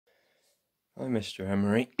Hi Mr.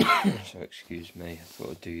 Emery. So excuse me, I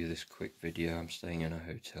thought I'd do you this quick video. I'm staying in a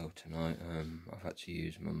hotel tonight. I've had to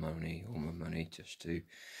use all my money just to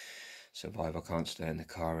survive. I can't stay in the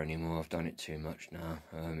car anymore. I've done it too much now.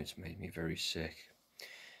 It's made me very sick.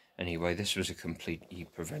 Anyway, this was a completely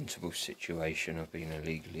preventable situation. I've been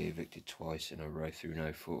illegally evicted twice in a row through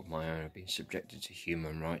no fault of my own. I've been subjected to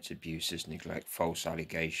human rights abuses, neglect, false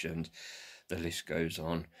allegations. The list goes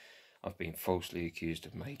on. I've been falsely accused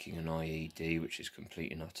of making an IED, which is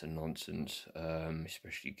complete and utter nonsense,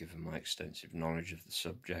 especially given my extensive knowledge of the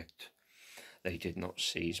subject. They did not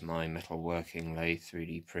seize my metalworking lathe,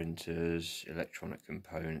 3D printers, electronic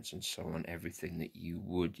components and so on, everything that you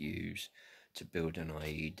would use to build an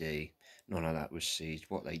IED. None of that was seized.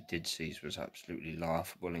 What they did seize was absolutely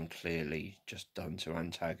laughable and clearly just done to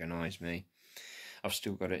antagonise me. I've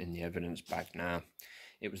still got it in the evidence bag now.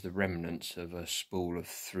 It was the remnants of a spool of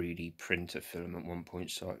 3D printer filament,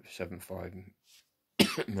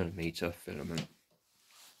 1.75mm filament,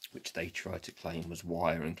 which they tried to claim was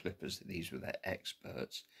wire and clippers. These were their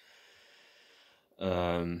experts.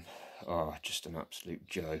 Just an absolute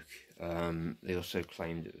joke. They also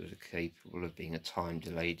claimed it was capable of being a time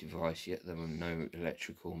delay device, yet there were no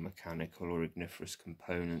electrical, mechanical or igniferous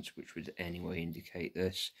components which would anyway indicate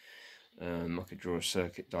this. I could draw a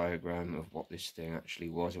circuit diagram of what this thing actually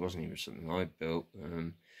was. It wasn't even something I built,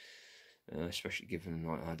 especially given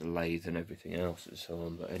like I had a lathe and everything else and so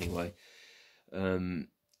on. But anyway,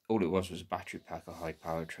 all it was a battery pack, a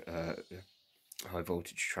high-powered, high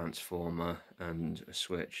voltage transformer, and a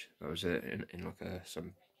switch. That was it, in like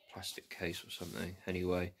some plastic case or something.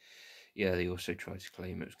 Anyway, yeah, they also tried to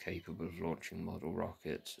claim it was capable of launching model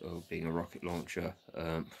rockets or being a rocket launcher.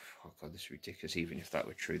 Oh God, this is ridiculous. Even if that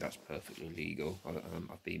were true, that's perfectly legal.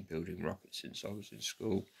 I've been building rockets since I was in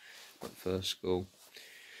school, at first school.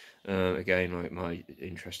 Again, like my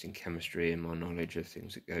interest in chemistry and my knowledge of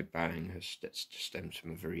things that go bang has stemmed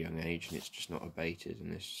from a very young age, and it's just not abated.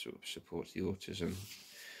 And this sort of supports the autism.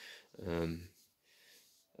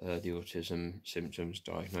 The autism symptoms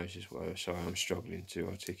diagnosis, whatever. So I'm struggling to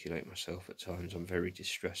articulate myself at times. I'm very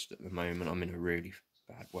distressed at the moment. I'm in a really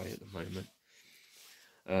bad way at the moment.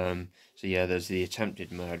 So yeah, there's the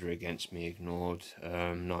attempted murder against me ignored,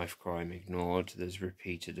 knife crime ignored, there's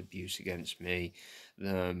repeated abuse against me,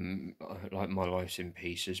 like my life's in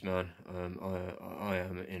pieces, man. I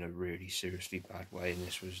am in a really seriously bad way, and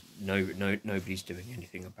this was nobody's doing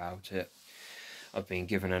anything about it. I've been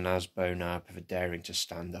given an ASBO now for daring to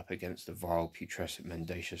stand up against the vile, putrescent,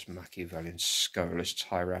 mendacious, Machiavellian, scurrilous,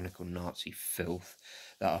 tyrannical Nazi filth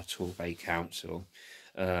that are Torbay Council.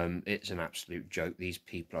 It's an absolute joke. These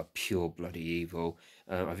people are pure bloody evil.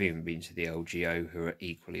 I've even been to the LGO, who are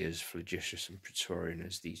equally as flagitious and praetorian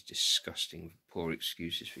as these disgusting, poor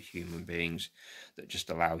excuses for human beings that just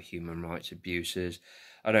allow human rights abuses.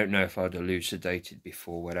 I don't know if I'd elucidated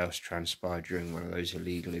before what else transpired during one of those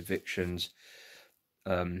illegal evictions.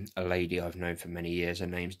 A lady I've known for many years, her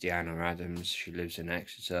name's Deanna Adams. She lives in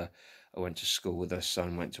Exeter. I went to school with her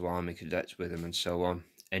son, went to army cadets with him and so on.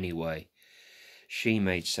 Anyway, she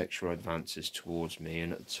made sexual advances towards me,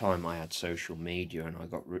 and at the time I had social media, and I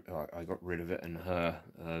got rid of it and her,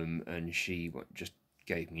 and she just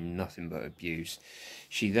gave me nothing but abuse.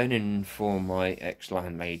 She then informed my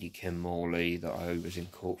ex-landlady Kim Morley that I was in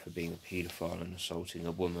court for being a paedophile and assaulting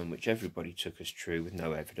a woman, which everybody took as true with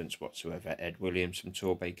no evidence whatsoever. Ed Williams from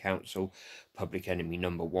Torbay Council, public enemy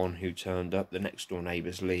 #1 who turned up, the next door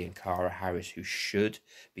neighbours Lee and Cara Harris, who should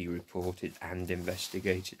be reported and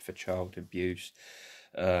investigated for child abuse.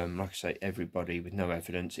 Like I say, everybody with no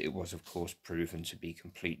evidence. It was, of course, proven to be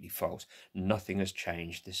completely false. Nothing has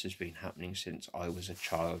changed. This has been happening since I was a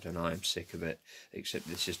child, and I am sick of it, except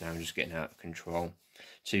this is now just getting out of control.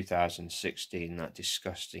 2016, that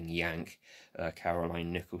disgusting yank,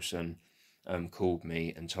 Caroline Nicholson, called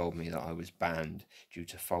me and told me that I was banned due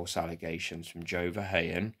to false allegations from Joe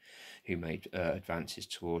Verheyen, who made advances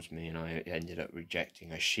towards me, and I ended up rejecting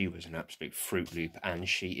her. She was an absolute Fruit Loop, and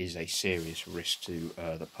she is a serious risk to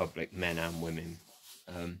the public, men and women,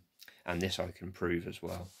 and this I can prove as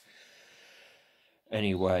well.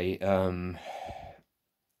 Anyway,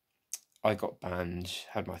 I got banned,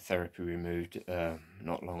 had my therapy removed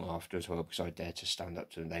not long after as well, because I dared to stand up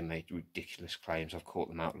to them. They made ridiculous claims. I've caught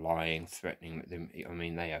them out lying, threatening them. I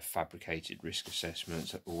mean, they have fabricated risk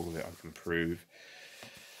assessments. All of it I can prove.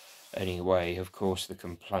 Anyway, of course, the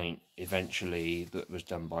complaint eventually that was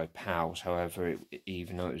done by PALS, however,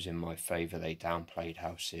 even though it was in my favour, they downplayed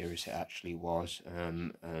how serious it actually was,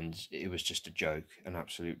 and it was just a joke, an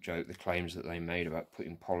absolute joke. The claims that they made about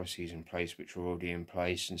putting policies in place which were already in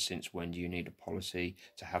place, and since when do you need a policy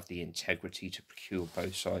to have the integrity to procure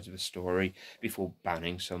both sides of a story before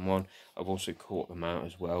banning someone? I've also caught them out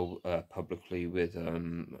as well publicly with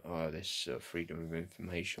this Freedom of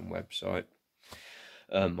Information website.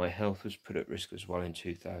 My health was put at risk as well in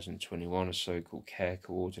 2021. A so-called care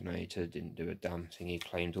coordinator didn't do a damn thing. He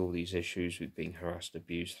claimed all these issues with being harassed,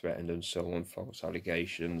 abused, threatened and so on, false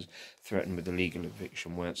allegations, threatened with illegal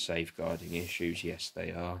eviction weren't safeguarding issues. Yes,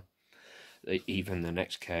 they are. Even the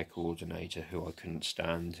next care coordinator, who I couldn't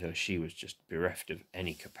stand, she was just bereft of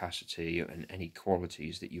any capacity and any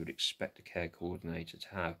qualities that you would expect a care coordinator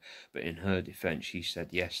to have. But in her defence, she said,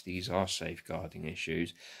 yes, these are safeguarding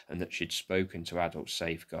issues, and that she'd spoken to adult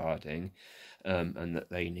safeguarding, and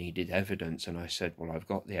that they needed evidence. And I said, well, I've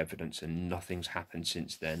got the evidence, and nothing's happened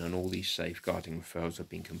since then, and all these safeguarding referrals have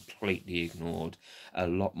been completely ignored. A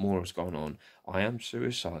lot more has gone on. I am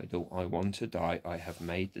suicidal. I want to die. I have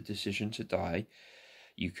made the decision to die.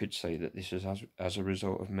 You could say that this is as a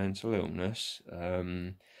result of mental illness,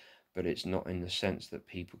 but it's not in the sense that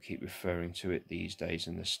people keep referring to it these days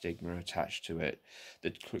and the stigma attached to it.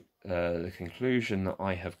 The conclusion that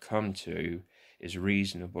I have come to is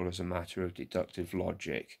reasonable as a matter of deductive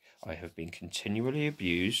logic. I have been continually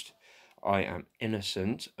abused. I am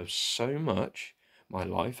innocent of so much. My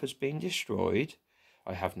life has been destroyed.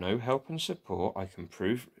 I have no help and support. I can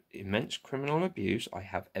prove immense criminal abuse. I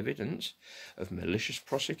have evidence of malicious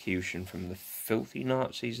prosecution from the filthy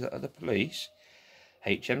Nazis that are the police,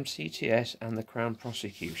 HMCTS and the Crown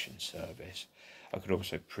Prosecution Service. I could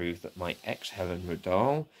also prove that my ex, Helen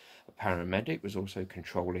Rudall, a paramedic, was also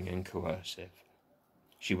controlling and coercive.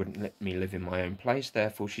 She wouldn't let me live in my own place,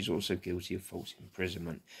 therefore she's also guilty of false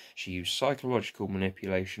imprisonment. She used psychological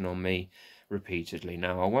manipulation on me repeatedly.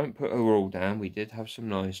 Now, I won't put her all down. We did have some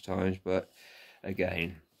nice times, but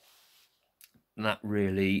again, that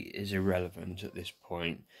really is irrelevant at this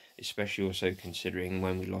point, especially also considering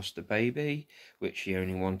when we lost the baby, which she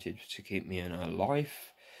only wanted to keep me in her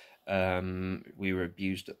life. We were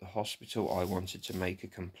abused at the hospital. I wanted to make a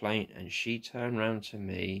complaint, and she turned round to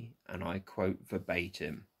me, and I quote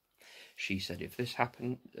verbatim. She said, if this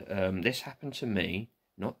happened to me,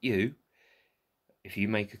 not you. If you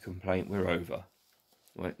make a complaint, we're over.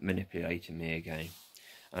 Like, manipulating me again.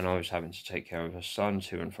 And I was having to take care of her son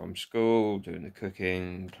to and from school, doing the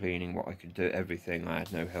cooking, cleaning, what I could do, everything. I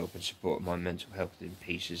had no help and support. My mental health was in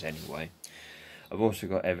pieces anyway. I've also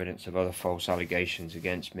got evidence of other false allegations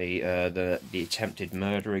against me. The attempted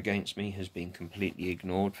murder against me has been completely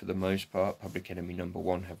ignored for the most part. Public Enemy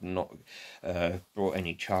 #1 have not brought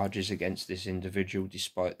any charges against this individual,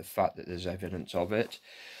 despite the fact that there's evidence of it.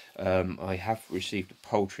 I have received a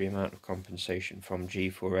paltry amount of compensation from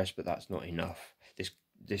G4S, but that's not enough.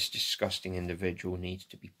 This disgusting individual needs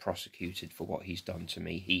to be prosecuted for what he's done to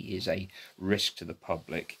me. He is a risk to the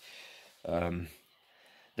public.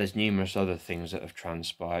 There's numerous other things that have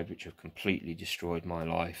transpired which have completely destroyed my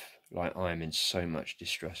life. Like, I am in so much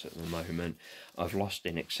distress at the moment. I've lost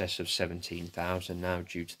in excess of 17,000 now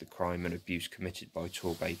due to the crime and abuse committed by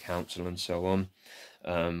Torbay Council and so on,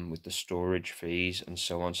 with the storage fees and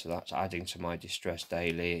so on. So that's adding to my distress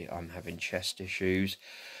daily. I'm having chest issues.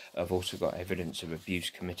 I've also got evidence of abuse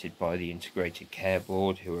committed by the Integrated Care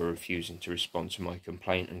Board, who are refusing to respond to my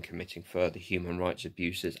complaint and committing further human rights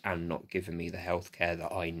abuses and not giving me the health care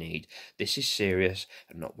that I need. This is serious,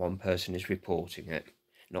 and not one person is reporting it.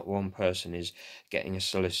 Not one person is getting a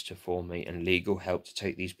solicitor for me and legal help to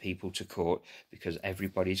take these people to court, because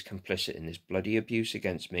everybody's complicit in this bloody abuse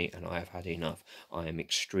against me, and I have had enough. I am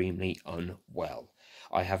extremely unwell.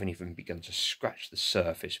 I haven't even begun to scratch the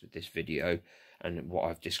surface with this video and what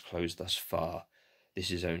I've disclosed thus far. This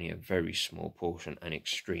is only a very small portion, an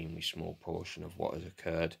extremely small portion of what has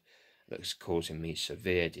occurred that's causing me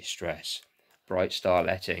severe distress. Bright Star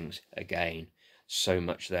Lettings, again, so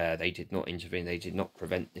much there. They did not intervene. They did not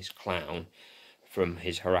prevent this clown from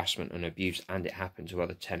his harassment and abuse, and it happened to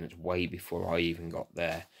other tenants way before I even got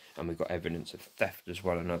there. And we've got evidence of theft as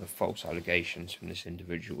well and other false allegations from this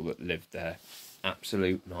individual that lived there.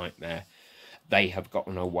 Absolute nightmare. They have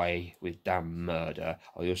gotten away with damn murder.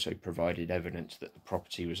 I also provided evidence that the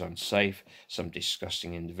property was unsafe. Some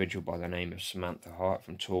disgusting individual by the name of Samantha Hart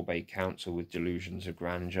from Torbay Council with delusions of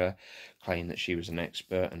grandeur claimed that she was an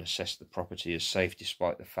expert and assessed the property as safe,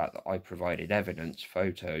 despite the fact that I provided evidence,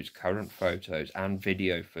 photos, current photos and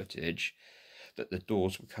video footage that the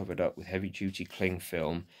doors were covered up with heavy-duty cling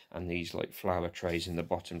film and these like flower trays in the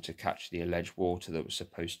bottom to catch the alleged water that was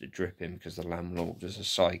supposed to drip in, because the landlord was a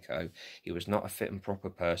psycho. He was not a fit and proper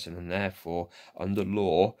person, and therefore, under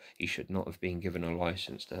law, he should not have been given a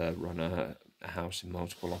license to run a house in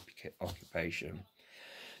multiple occupation.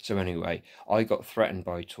 So anyway, I got threatened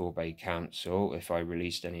by Torbay Council. If I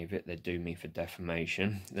released any of it, they'd do me for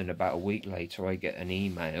defamation. Then about a week later, I get an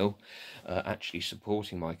email actually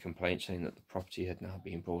supporting my complaint, saying that the property had now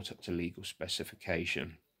been brought up to legal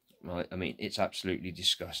specification. Right? I mean, it's absolutely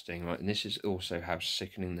disgusting, right? And this is also how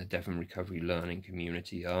sickening the Devon Recovery Learning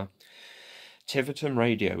community are. Tiverton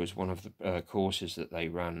Radio was one of the courses that they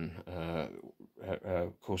ran,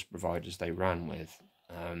 course providers they ran with.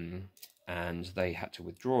 And they had to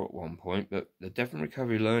withdraw at one point, but the Devon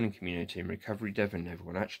Recovery Learning community and Recovery Devon,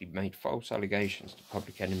 everyone actually made false allegations to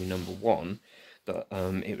Public Enemy number 1 that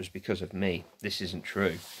it was because of me. This isn't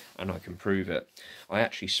true, and I can prove it. I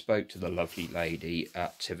actually spoke to the lovely lady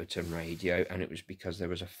at Tiverton Radio, and it was because there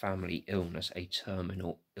was a family illness, a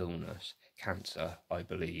terminal illness, cancer, I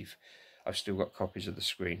believe. I've still got copies of the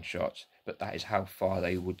screenshots, but that is how far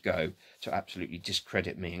they would go to absolutely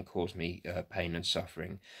discredit me and cause me pain and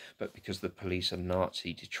suffering. But because the police are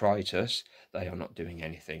Nazi detritus, they are not doing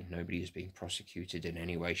anything. Nobody is being prosecuted in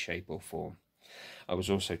any way, shape or form. I was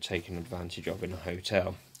also taken advantage of in a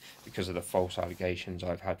hotel. Because of the false allegations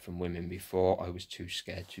I've had from women before, I was too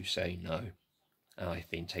scared to say no.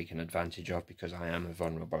 I've been taken advantage of because I am a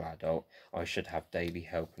vulnerable adult. I should have daily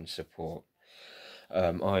help and support.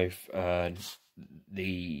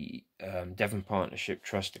 The Devon Partnership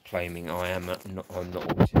Trust are claiming I'm not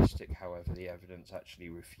autistic. However, the evidence actually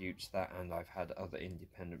refutes that, and I've had other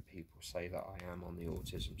independent people say that I am on the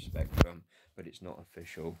autism spectrum, but it's not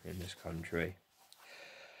official in this country.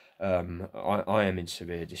 I am in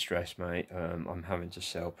severe distress, mate. I'm having to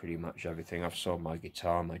sell pretty much everything. I've sold my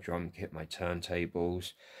guitar, my drum kit, my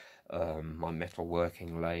turntables, my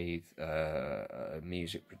metalworking lathe,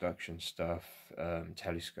 music production stuff,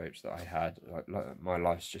 telescopes that I had. Like my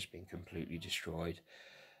life's just been completely destroyed.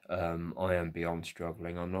 I am beyond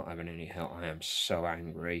struggling. I'm not having any help. I am so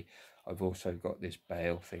angry. I've also got this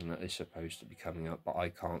bail thing that is supposed to be coming up, but I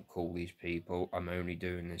can't call these people. I'm only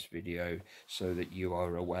doing this video so that you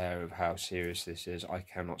are aware of how serious this is. I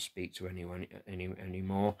cannot speak to anyone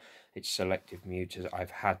anymore. It's selective mutism. I've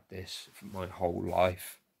had this for my whole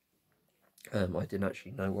life. I didn't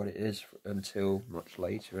actually know what it is until much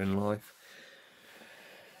later in life.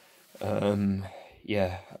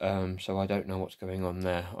 So I don't know what's going on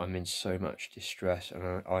there. I'm in so much distress,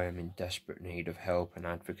 and I am in desperate need of help and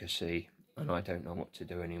advocacy, and I don't know what to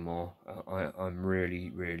do anymore. I'm really,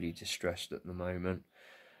 really distressed at the moment.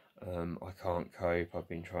 I can't cope. I've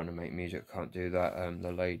been trying to make music, can't do that.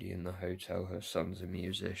 The lady in the hotel, her son's a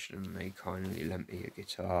musician, and they kindly lent me a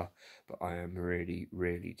guitar, but I am really,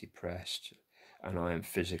 really depressed, and I am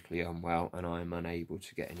physically unwell, and I am unable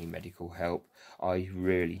to get any medical help. I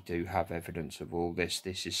really do have evidence of all this.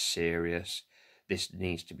 This is serious. This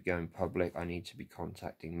needs to be going public. I need to be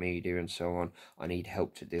contacting media and so on. I need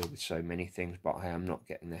help to deal with so many things, but I am not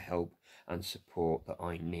getting the help and support that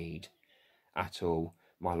I need at all.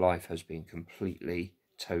 My life has been completely,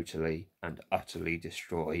 totally and utterly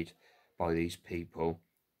destroyed by these people.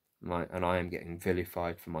 And I am getting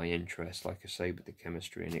vilified for my interest, like I say, with the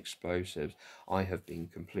chemistry and explosives. I have been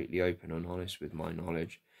completely open and honest with my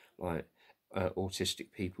knowledge.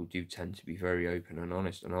 Autistic people do tend to be very open and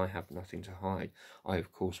honest, and I have nothing to hide. I,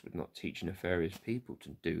 of course, would not teach nefarious people to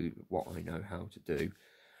do what I know how to do.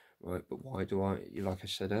 Right, but why do I, like I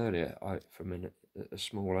said earlier, from a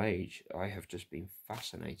small age, I have just been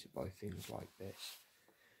fascinated by things like this.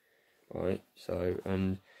 Right, so,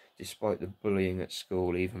 and despite the bullying at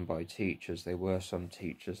school, even by teachers, there were some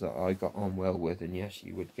teachers that I got on well with, and yes,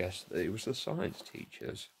 you would guess that it was the science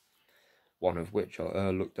teachers. One of which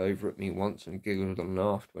looked over at me once and giggled and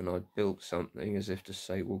laughed when I built something, as if to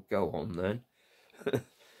say, well, go on then.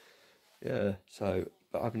 Yeah, so,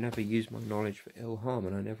 but I've never used my knowledge for ill harm,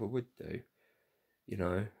 and I never would do. You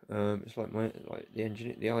know, it's like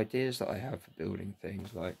the ideas that I have for building things,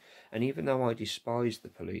 and even though I despise the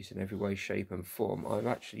police in every way, shape and form, I've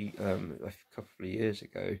actually, a couple of years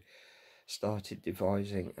ago, started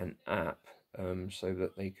devising an app, so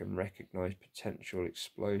that they can recognise potential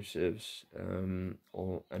explosives, and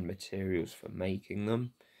materials for making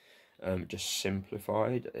them. Just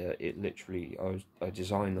simplified. It literally, I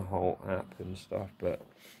designed the whole app and stuff, but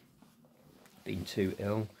been too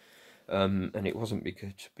ill. And it wasn't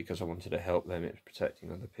because I wanted to help them, it was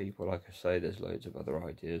protecting other people. Like I say, there's loads of other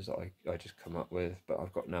ideas that I just come up with, but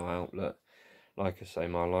I've got no outlet. like I say,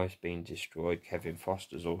 my life's been destroyed. Kevin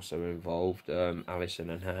Foster's also involved. Alison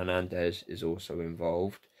and Hernandez is also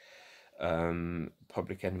involved.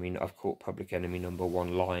 Public Enemy, I've caught Public Enemy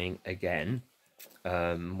 #1 lying again.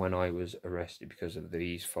 When I was arrested because of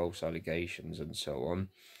these false allegations and so on.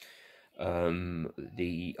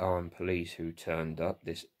 The armed police who turned up,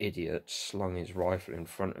 this idiot slung his rifle in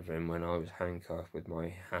front of him when I was handcuffed with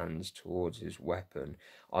my hands towards his weapon.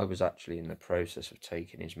 I was actually in the process of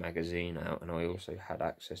taking his magazine out, and I also had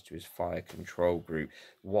access to his fire control group.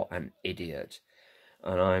 What an idiot.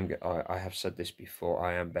 And I have said this before,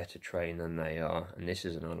 I am better trained than they are, and this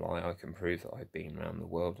isn't a lie. I can prove that I've been around the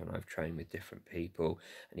world and I've trained with different people,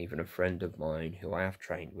 and even a friend of mine who I have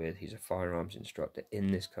trained with, he's a firearms instructor in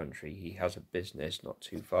this country. He has a business not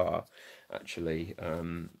too far, actually,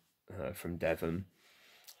 from Devon,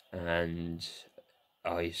 and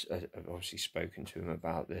I've obviously spoken to him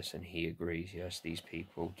about this, and he agrees. Yes, these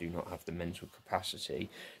people do not have the mental capacity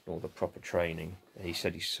nor the proper training. He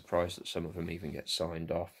said he's surprised that some of them even get signed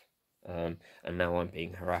off. And now I'm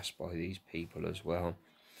being harassed by these people as well.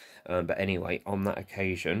 But anyway, on that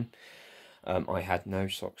occasion, I had no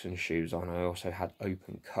socks and shoes on. I also had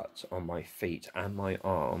open cuts on my feet and my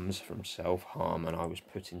arms from self-harm, and I was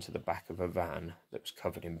put into the back of a van that was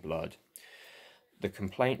covered in blood. The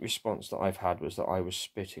complaint response that I've had was that I was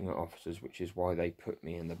spitting at officers, which is why they put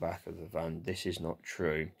me in the back of the van. This is not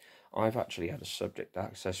true. I've actually had a subject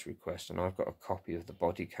access request, and I've got a copy of the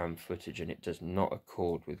body cam footage, and it does not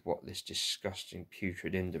accord with what this disgusting,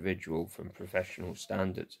 putrid individual from Professional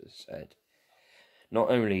Standards has said.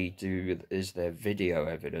 Not only is there video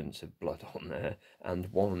evidence of blood on there,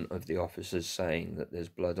 and one of the officers saying that there's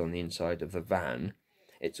blood on the inside of the van,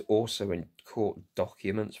 it's also in court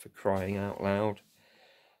documents, for crying out loud.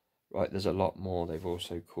 Right, there's a lot more. They've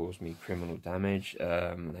also caused me criminal damage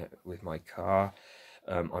with my car.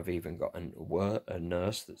 I've even got a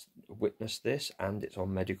nurse that's witnessed this, and it's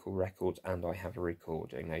on medical records, and I have a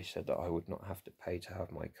recording. They said that I would not have to pay to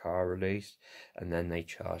have my car released, and then they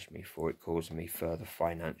charged me for it, causing me further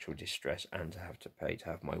financial distress and to have to pay to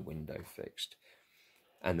have my window fixed.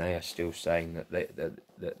 And they are still saying that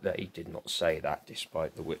they did not say that,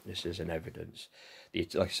 despite the witnesses and evidence.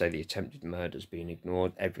 Like I say, the attempted murder's been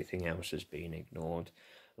ignored. Everything else has been ignored.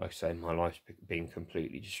 Like I say, my life's been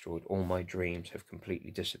completely destroyed. All my dreams have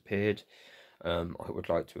completely disappeared. I would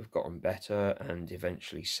like to have gotten better and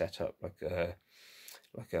eventually set up like a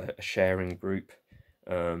sharing group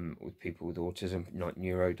with people with autism, like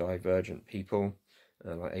neurodivergent people.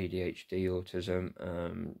 Like ADHD, autism,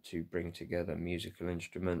 to bring together musical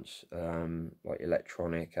instruments, like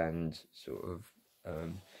electronic and sort of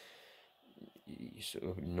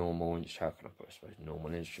normal, and how can I put, I suppose,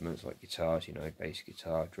 normal instruments like guitars, you know, bass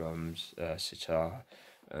guitar, drums, sitar,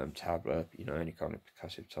 tabla, you know, any kind of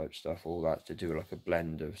percussive type stuff, all that, to do like a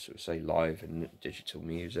blend of sort of say live and digital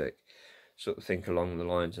music. Sort of think along the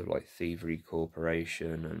lines of like Thievery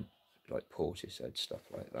Corporation and like Portishead, stuff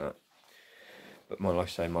like that. But my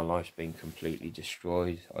life's been completely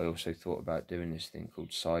destroyed. I also thought about doing this thing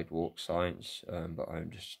called sidewalk science, but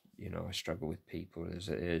I'm just, you know, I struggle with people as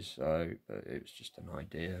it is, so it was just an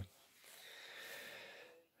idea.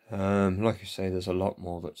 Like I say, there's a lot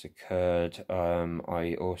more that's occurred.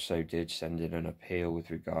 I also did send in an appeal with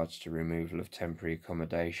regards to removal of temporary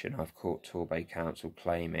accommodation. I've caught Torbay Council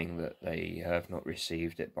claiming that they have not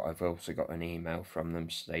received it, but I've also got an email from them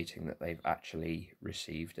stating that they've actually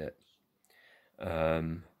received it.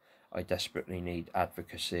 I desperately need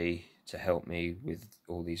advocacy to help me with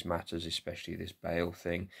all these matters, especially this bail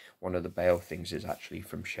thing. One of the bail things is actually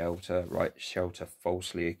from Shelter, right? Shelter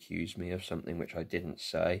falsely accused me of something which I didn't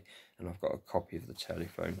say, and I've got a copy of the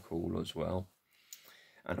telephone call as well.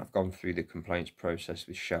 And I've gone through the complaints process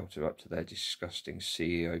with Shelter up to their disgusting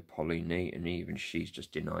CEO, Polly Neat, and even she's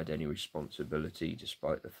just denied any responsibility,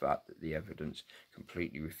 despite the fact that the evidence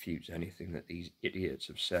completely refutes anything that these idiots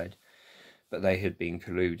have said. But they had been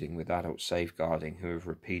colluding with Adult Safeguarding, who have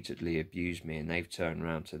repeatedly abused me, and they've turned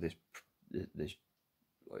around to this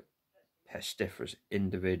like pestiferous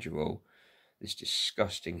individual, this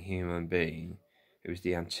disgusting human being, who is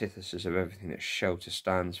the antithesis of everything that Shelter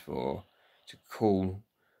stands for, to call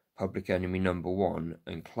Public Enemy #1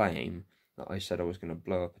 and claim that I said I was going to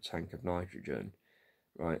blow up a tank of nitrogen,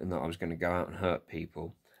 right, and that I was going to go out and hurt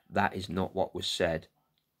people. That is not what was said.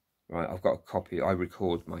 Right, I've got a copy. I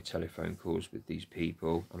record my telephone calls with these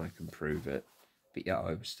people, and I can prove it. But yeah,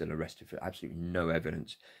 I was still arrested for absolutely no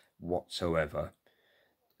evidence whatsoever.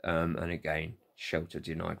 And again, Shelter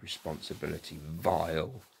denied responsibility.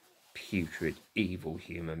 Vile, putrid, evil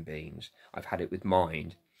human beings. I've had it with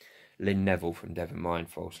Mind. Lynn Neville from Devon Mine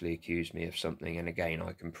falsely accused me of something, and again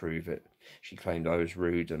I can prove it. She claimed I was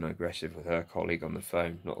rude and aggressive with her colleague on the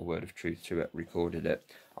phone. Not a word of truth to it, recorded it.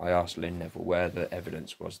 I asked Lynn Neville where the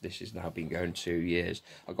evidence was. This has now been going 2 years.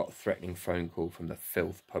 I got a threatening phone call from the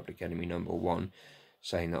filth public enemy #1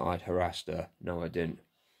 saying that I'd harassed her. No, I didn't.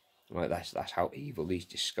 Right, that's how evil these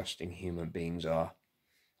disgusting human beings are.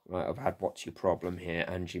 Right, I've had What's Your Problem here,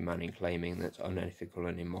 Angie Manning claiming that it's unethical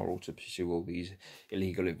and immoral to pursue all these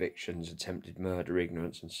illegal evictions, attempted murder,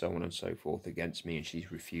 ignorance and so on and so forth against me, and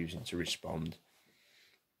she's refusing to respond.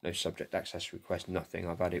 No subject access request, nothing.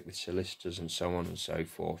 I've had it with solicitors and so on and so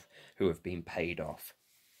forth who have been paid off.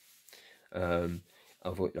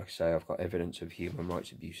 Like I say, I've got evidence of human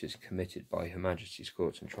rights abuses committed by Her Majesty's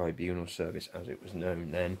Courts and Tribunal Service, as it was known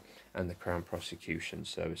then, and the Crown Prosecution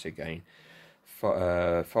Service again.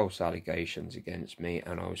 False allegations against me,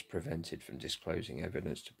 and I was prevented from disclosing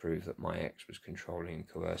evidence to prove that my ex was controlling and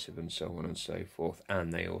coercive and so on and so forth,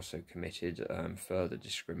 and they also committed further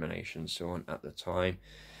discrimination and so on at the time.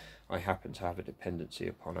 I happened to have a dependency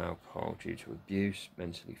upon alcohol due to abuse,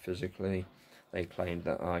 mentally, physically. They claimed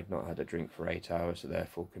that I'd not had a drink for 8 hours, so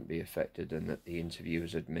therefore couldn't be affected, and that the interview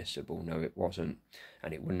was admissible. No, it wasn't,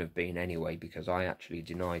 and it wouldn't have been anyway, because I actually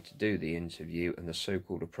denied to do the interview, and the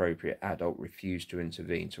so-called appropriate adult refused to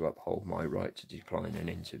intervene to uphold my right to decline an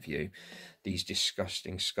interview. These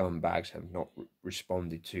disgusting scumbags have not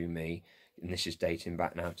responded to me, and this is dating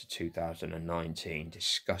back now to 2019.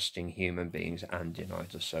 Disgusting human beings, and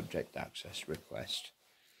denied a subject access request.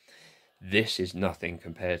 This is nothing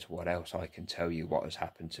compared to what else I can tell you what has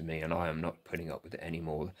happened to me, and I am not putting up with it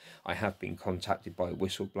anymore. I have been contacted by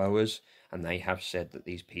whistleblowers, and they have said that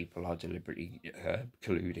these people are deliberately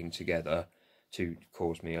colluding together to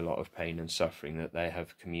cause me a lot of pain and suffering, that they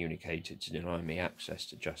have communicated to deny me access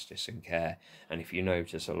to justice and care. And if you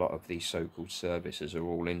notice, a lot of these so-called services are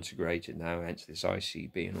all integrated now, hence this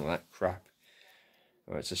ICB and all that crap.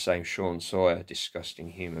 It's the same Sean Sawyer, disgusting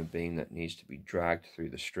human being that needs to be dragged through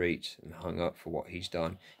the streets and hung up for what he's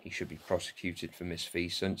done. He should be prosecuted for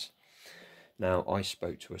misfeasance. Now, I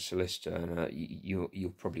spoke to a solicitor, and you're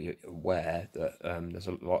probably aware that there's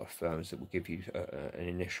a lot of firms that will give you an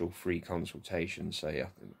initial free consultation, say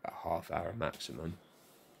about half hour maximum.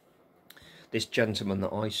 This gentleman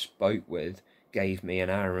that I spoke with gave me 1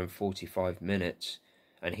 hour and 45 minutes.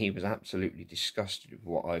 And he was absolutely disgusted with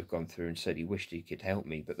what I've gone through and said he wished he could help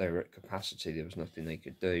me, but they were at capacity. There was nothing they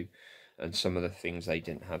could do. And some of the things they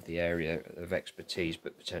didn't have the area of expertise,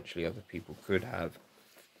 but potentially other people could have.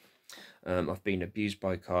 I've been abused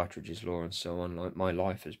by cartridges law and so on. Like, my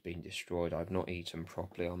life has been destroyed. I've not eaten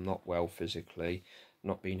properly. I'm not well physically.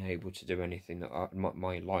 Not being able to do anything.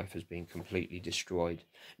 My life has been completely destroyed.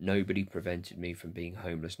 Nobody prevented me from being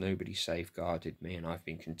homeless. Nobody safeguarded me, and I've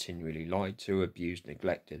been continually lied to, abused,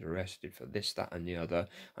 neglected, arrested for this, that and the other,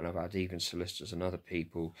 and I've had even solicitors and other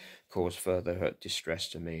people cause further distress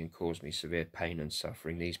to me and cause me severe pain and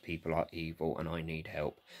suffering. These people are evil, and I need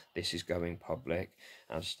help. This is going public.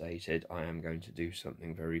 As stated, I am going to do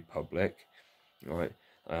something very public. Right,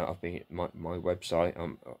 I've been my website.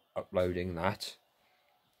 I'm uploading that.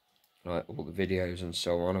 Like all the videos and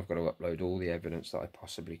so on. I've got to upload all the evidence that I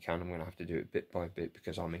possibly can. I'm going to have to do it bit by bit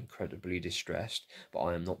because I'm incredibly distressed, but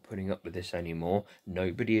I am not putting up with this anymore.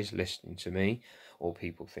 Nobody is listening to me, or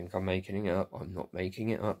people think I'm making it up. I'm not making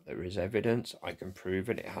it up. There is evidence. I can prove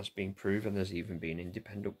it. It has been proven. There's even been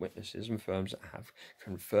independent witnesses and firms that have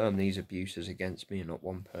confirmed these abuses against me, and not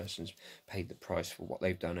one person's paid the price for what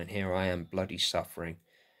they've done. And here I am bloody suffering.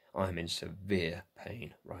 I'm in severe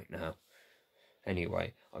pain right now.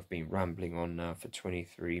 Anyway, I've been rambling on now for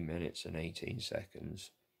 23 minutes and 18 seconds.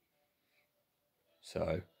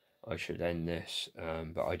 So I should end this,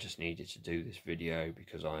 but I just needed to do this video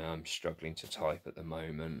because I am struggling to type at the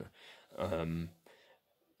moment.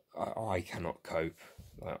 I cannot cope.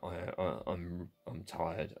 I'm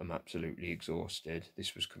tired. I'm absolutely exhausted.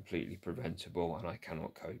 This was completely preventable, and I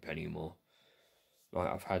cannot cope anymore. Like,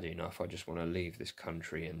 I've had enough. I just want to leave this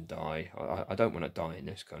country and die. I don't want to die in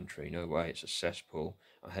this country. No way. It's a cesspool.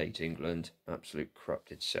 I hate England. Absolute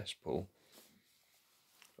corrupted cesspool.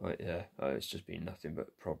 It's just been nothing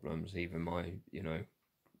but problems. Even my,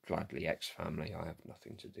 gladly ex-family, I have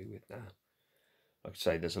nothing to do with now. Like I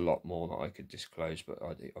say, there's a lot more that I could disclose, but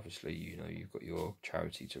obviously, you've got your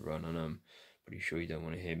charity to run, and I'm pretty sure you don't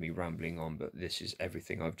want to hear me rambling on, but this is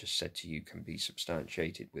everything I've just said to you can be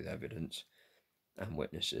substantiated with evidence and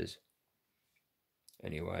witnesses.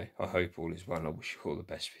 Anyway, I hope all is well. I wish you all the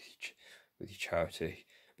best with your charity,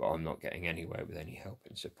 but I'm not getting anywhere with any help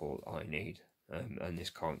and support I need, and this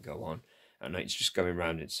can't go on. And it's just going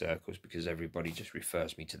round in circles because everybody just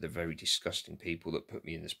refers me to the very disgusting people that put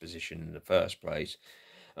me in this position in the first place.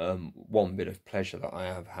 One bit of pleasure that I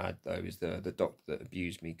have had, though, is the doctor that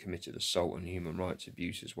abused me committed assault and human rights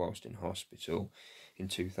abuses whilst in hospital in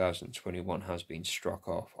 2021 has been struck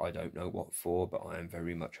off. I don't know what for, but I am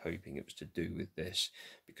very much hoping it was to do with this,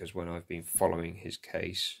 because when I've been following his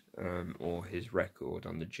case or his record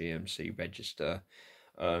on the GMC register,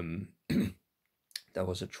 there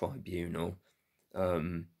was a tribunal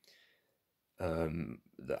that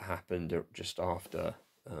happened just after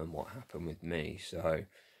what happened with me. So,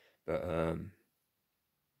 but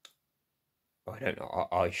I don't know.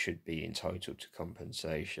 I should be entitled to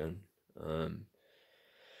compensation.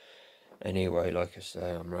 Anyway, like I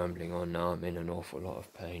say, I'm rambling on now. I'm in an awful lot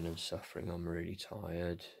of pain and suffering. I'm really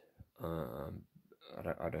tired.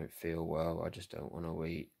 I don't feel well. I just don't want to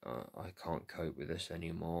eat. I can't cope with this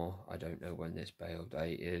anymore. I don't know when this bail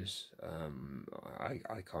date is.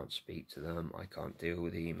 I can't speak to them. I can't deal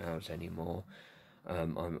with emails anymore.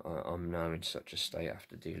 I'm now in such a state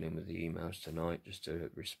after dealing with the emails tonight, just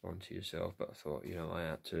to respond to yourself. But I thought, you know, I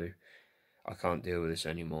had to. I can't deal with this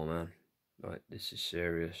anymore, man. Like, this is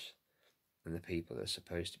serious. And the people that are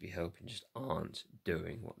supposed to be helping just aren't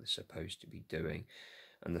doing what they're supposed to be doing.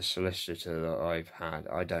 And the solicitor that I've had,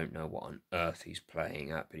 I don't know what on earth he's playing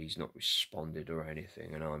at, but he's not responded or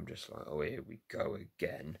anything. And I'm just like, oh, here we go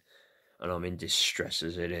again. And I'm in distress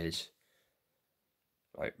as it is.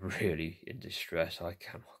 Like, really in distress. I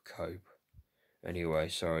cannot cope. Anyway,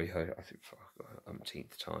 sorry, I think for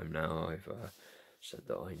umpteenth time now I've said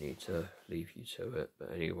that I need to leave you to it.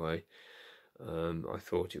 But anyway, I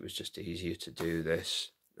thought it was just easier to do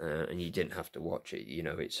this. And you didn't have to watch it, you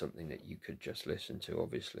know, it's something that you could just listen to,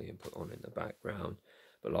 obviously, and put on in the background.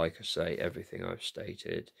 But like I say, everything I've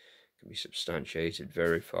stated can be substantiated,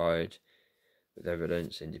 verified, with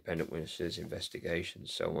evidence, independent witnesses,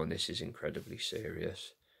 investigations, so on. This is incredibly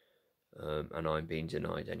serious. And I'm being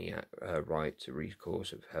denied any right to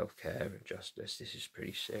recourse of healthcare and justice. This is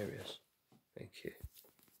pretty serious. Thank you.